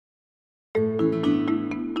If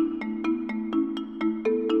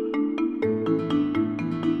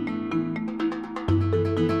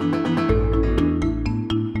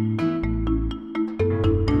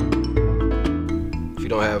you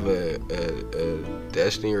don't have a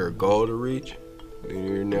destiny or a goal to reach,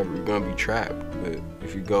 then you're gonna be trapped. But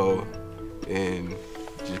if you go and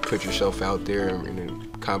just put yourself out there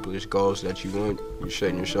and accomplish goals that you want, you're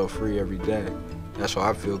setting yourself free every day. That's how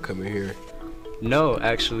I feel coming here. No,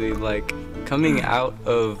 actually, like, coming out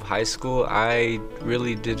of high school, I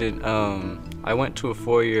really didn't, I went to a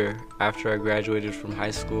 4-year after I graduated from high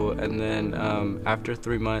school, and then after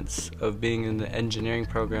 3 months of being in the engineering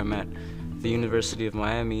program at the University of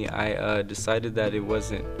Miami, I decided that it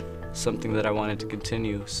wasn't something that I wanted to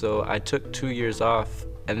continue. So I took 2 years off,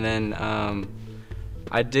 and then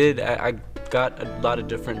I got a lot of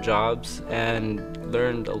different jobs and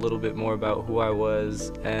learned a little bit more about who I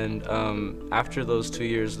was. And after those 2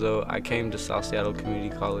 years, though, I came to South Seattle Community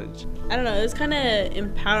College. I don't know, it was kind of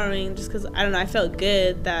empowering just because, I don't know, I felt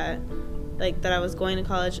good that I was going to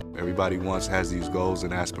college. Everybody has these goals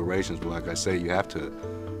and aspirations, but like I say, you have to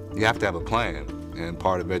have a plan. And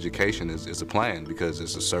part of education is a plan, because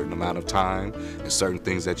it's a certain amount of time and certain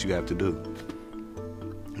things that you have to do.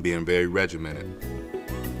 Being very regimented.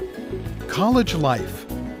 College life.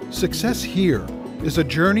 Success here is a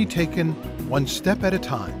journey taken one step at a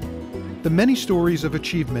time. The many stories of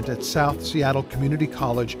achievement at South Seattle Community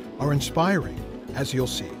College are inspiring, as you'll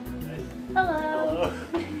see. Hello.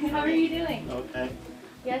 How are you doing? Okay.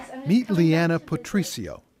 Yes, I'm just Meet Leanna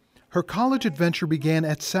Patricio. Her college adventure began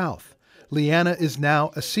at South. Leanna is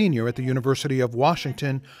now a senior at the University of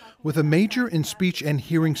Washington with a major in speech and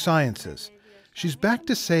hearing sciences. She's back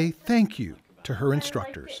to say thank you to her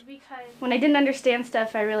instructors. When I didn't understand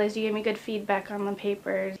stuff, I realized you gave me good feedback on the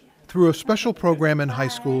papers. Through a special program in high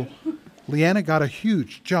school, Leanna got a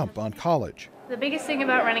huge jump on college. The biggest thing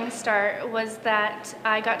about Running Start was that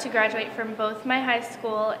I got to graduate from both my high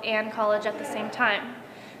school and college at the same time.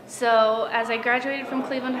 So as I graduated from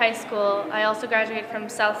Cleveland High School, I also graduated from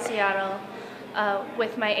South Seattle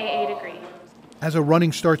with my AA degree. As a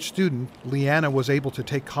Running Start student, Leanna was able to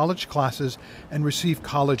take college classes and receive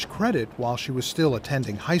college credit while she was still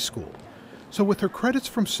attending high school. So with her credits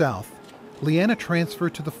from South, Leanna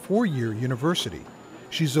transferred to the 4-year university.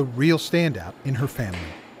 She's a real standout in her family.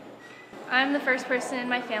 I'm the first person in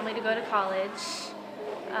my family to go to college.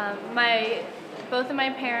 Both of my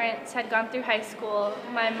parents had gone through high school.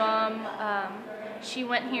 My mom, she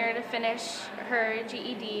went here to finish her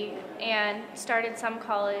GED and started some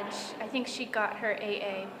college. I think she got her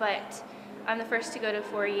AA, but I'm the first to go to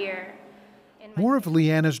 4-year. More of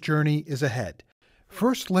Leanna's journey is ahead.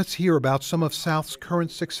 First, let's hear about some of South's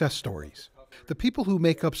current success stories. The people who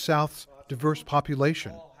make up South's diverse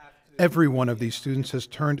population. Every one of these students has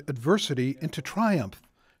turned adversity into triumph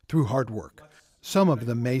through hard work. Some of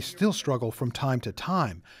them may still struggle from time to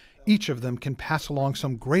time. Each of them can pass along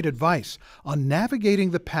some great advice on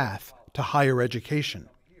navigating the path to higher education.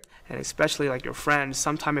 And especially like your friends,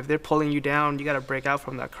 sometimes if they're pulling you down, you got to break out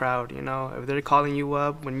from that crowd, you know. If they're calling you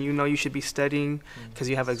up when you know you should be studying because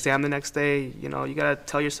you have an exam the next day, you know, you got to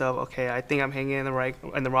tell yourself, okay, I think I'm hanging in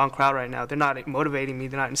the wrong crowd right now. They're not motivating me,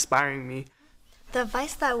 they're not inspiring me. The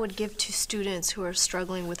advice that I would give to students who are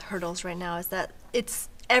struggling with hurdles right now is that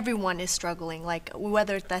everyone is struggling, like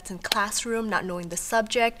whether that's in classroom, not knowing the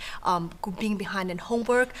subject, being behind in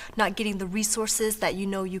homework, not getting the resources that you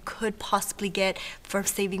know you could possibly get for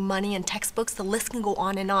saving money and textbooks. The list can go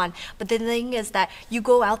on and on. But the thing is that you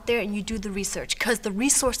go out there and you do the research because the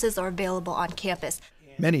resources are available on campus.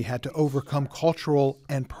 Many had to overcome cultural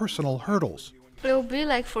and personal hurdles. It will be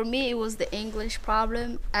like, for me, it was the English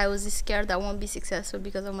problem. I was scared I won't be successful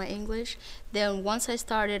because of my English. Then once I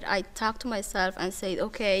started, I talked to myself and said,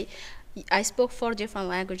 okay, I spoke 4 different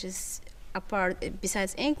languages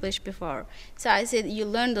besides English before. So I said, you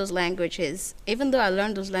learn those languages. Even though I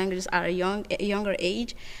learned those languages at a younger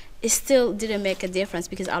age, it still didn't make a difference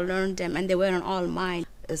because I learned them and they weren't all mine.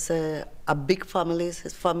 It's a big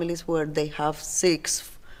families where they have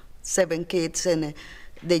 6, 7 kids, and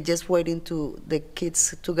they just waiting to the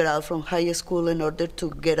kids to get out from high school in order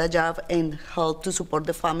to get a job and help to support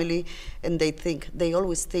the family. And they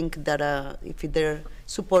always think that if they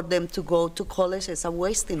support them to go to college, it's a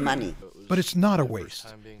wasting money. But it's not a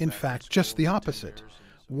waste. In fact, just the opposite.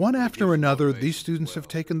 One after another, these students have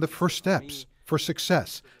taken the first steps for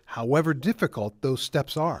success, however difficult those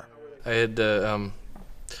steps are. I had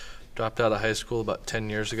dropped out of high school about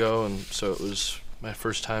 10 years ago, and so it was my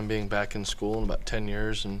first time being back in school in about 10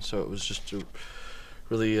 years, and so it was just a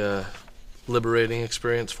really liberating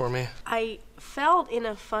experience for me. I felt in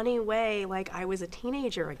a funny way like I was a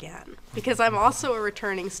teenager again, because I'm also a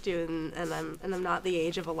returning student, and I'm not the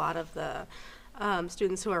age of a lot of the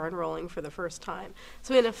students who are enrolling for the first time.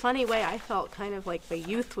 So in a funny way, I felt kind of like the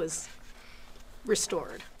youth was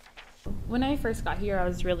restored. When I first got here, I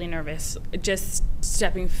was really nervous. Just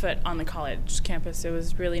stepping foot on the college campus, it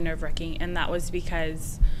was really nerve-wracking, and that was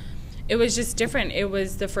because it was just different. It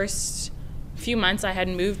was the first few months I had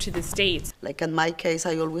moved to the States. Like in my case,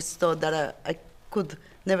 I always thought that I could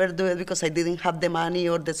never do it because I didn't have the money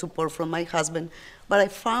or the support from my husband, but I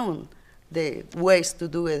found the ways to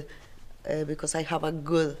do it because I have a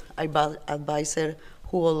good advisor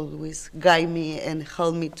who always guide me and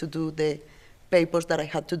help me to do the papers that I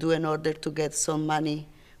had to do in order to get some money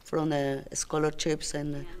from the scholarships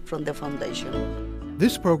and from the foundation.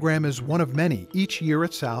 This program is one of many each year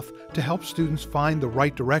at South to help students find the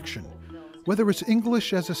right direction. Whether it's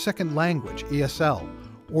English as a second language, ESL,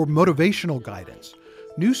 or motivational guidance,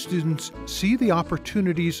 new students see the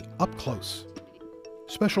opportunities up close.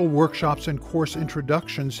 Special workshops and course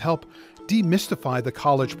introductions help demystify the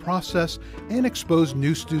college process and expose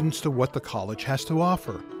new students to what the college has to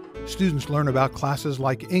offer. Students learn about classes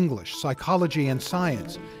like English, psychology, and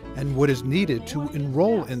science, and what is needed to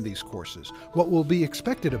enroll in these courses, what will be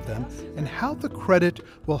expected of them, and how the credit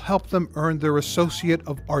will help them earn their Associate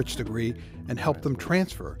of Arts degree and help them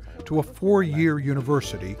transfer to a 4-year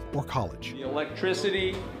university or college. The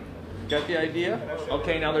electricity, got the idea?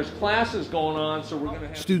 Okay, now there's classes going on, so we're going to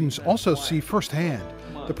have... Students also see firsthand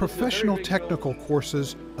the professional technical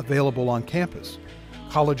courses available on campus.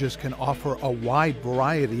 Colleges can offer a wide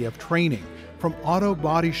variety of training, from auto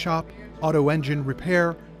body shop, auto engine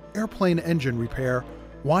repair, airplane engine repair,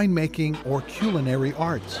 winemaking, or culinary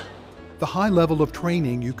arts. The high level of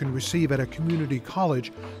training you can receive at a community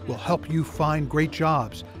college will help you find great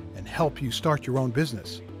jobs and help you start your own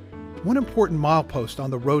business. One important milepost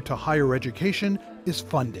on the road to higher education is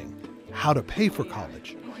funding, how to pay for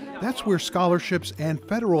college. That's where scholarships and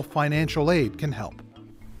federal financial aid can help.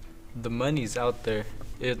 The money's out there.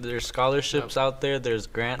 There's scholarships out there, there's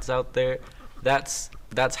grants out there. That's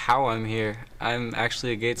how I'm here. I'm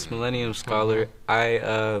actually a Gates Millennium Scholar.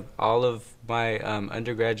 All of my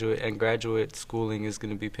undergraduate and graduate schooling is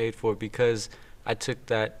going to be paid for because I took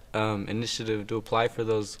that initiative to apply for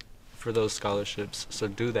those scholarships. So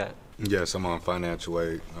do that. Yes, I'm on financial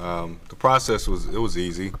aid. The process was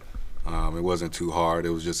easy. It wasn't too hard.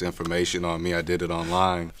 It was just information on me. I did it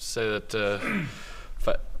online. Say that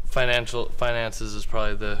finances is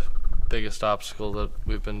probably the biggest obstacle that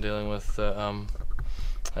we've been dealing with. I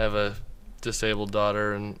have a disabled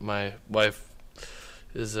daughter, and my wife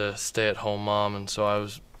is a stay-at-home mom, and so I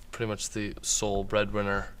was pretty much the sole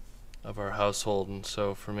breadwinner of our household. And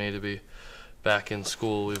so for me to be back in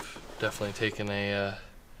school, we've definitely taken a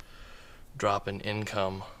drop in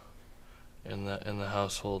income in the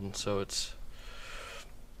household, and so it's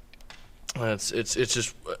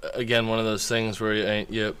just again one of those things where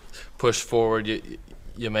you push forward,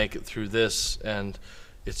 you make it through this, and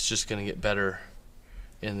it's just going to get better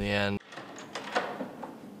in the end.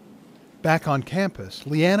 Back on campus,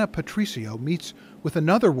 Leanna Patricio meets with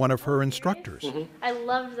another one of her instructors. I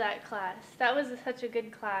loved that class. That was such a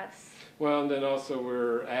good class. Well, and then also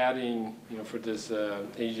we're adding, for this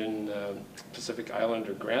Asian Pacific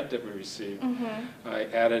Islander grant that we received, I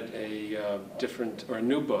added a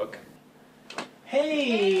new book.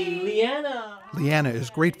 Hey, Leanna! Leanna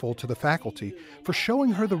is grateful to the faculty for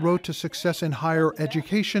showing her the road to success in higher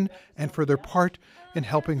education and for their part in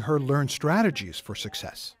helping her learn strategies for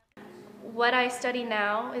success. What I study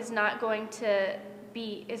now is not going to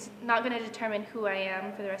determine who I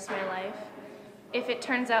am for the rest of my life. If it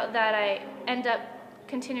turns out that I end up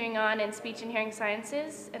continuing on in speech and hearing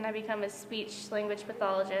sciences and I become a speech-language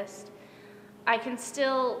pathologist, I can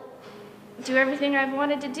still do everything I've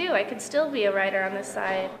wanted to do. I could still be a writer on the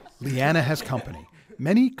side. Leanna has company.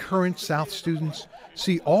 Many current South students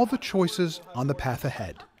see all the choices on the path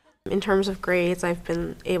ahead. In terms of grades, I've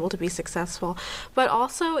been able to be successful, but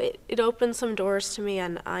also it opened some doors to me,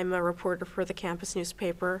 and I'm a reporter for the campus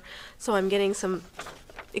newspaper, so I'm getting some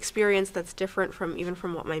experience that's different from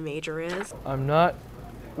what my major is. I'm not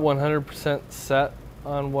 100% set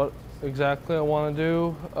on what exactly I want to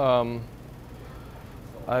do.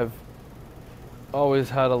 I've always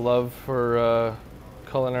had a love for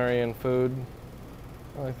culinary and food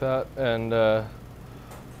like that, and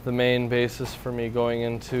the main basis for me going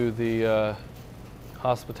into the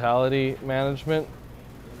hospitality management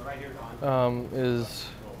is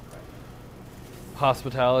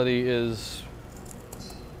hospitality is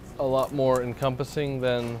a lot more encompassing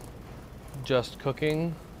than just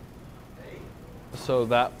cooking. So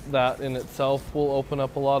that in itself will open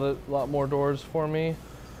up a lot more doors for me.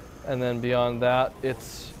 And then beyond that,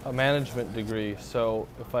 it's a management degree. So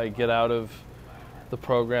if I get out of the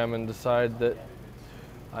program and decide that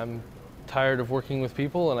I'm tired of working with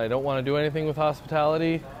people and I don't want to do anything with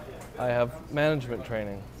hospitality, I have management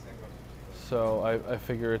training. So I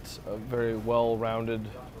figure it's a very well-rounded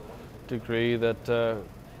degree that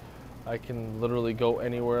I can literally go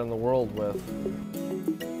anywhere in the world with.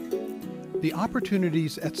 The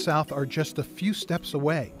opportunities at South are just a few steps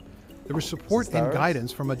away. There is support and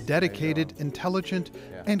guidance from a dedicated, intelligent,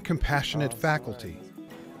 and compassionate faculty.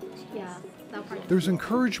 There's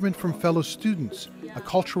encouragement from fellow students, a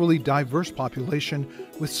culturally diverse population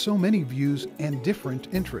with so many views and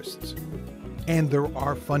different interests. And there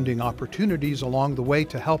are funding opportunities along the way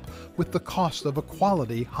to help with the cost of a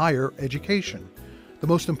quality higher education. The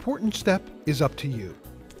most important step is up to you.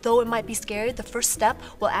 Though it might be scary, the first step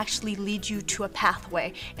will actually lead you to a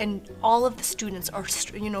pathway, and all of the students are,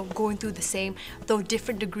 going through the same, though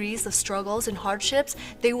different degrees of struggles and hardships.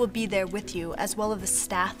 They will be there with you, as well as the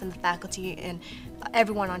staff and the faculty and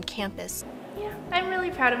everyone on campus. Yeah, I'm really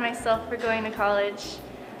proud of myself for going to college.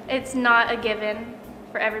 It's not a given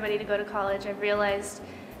for everybody to go to college. I've realized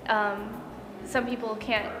some people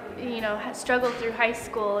can't, struggle through high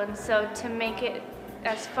school, and so to make it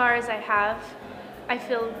as far as I have, I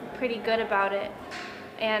feel pretty good about it.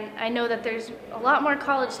 And I know that there's a lot more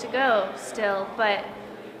college to go still, but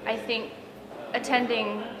I think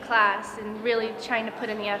attending class and really trying to put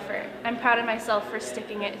in the effort, I'm proud of myself for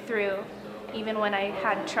sticking it through, even when I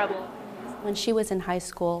had trouble. When she was in high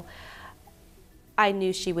school, I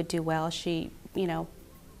knew she would do well. She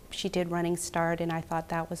did Running Start, and I thought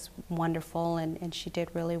that was wonderful, and she did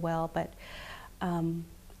really well. But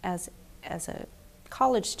as a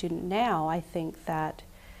college student now, I think that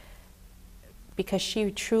because she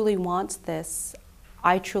truly wants this,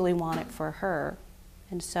 I truly want it for her.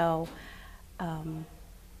 And so when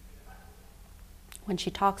she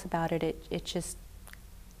talks about it, it just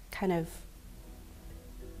kind of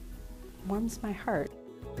warms my heart.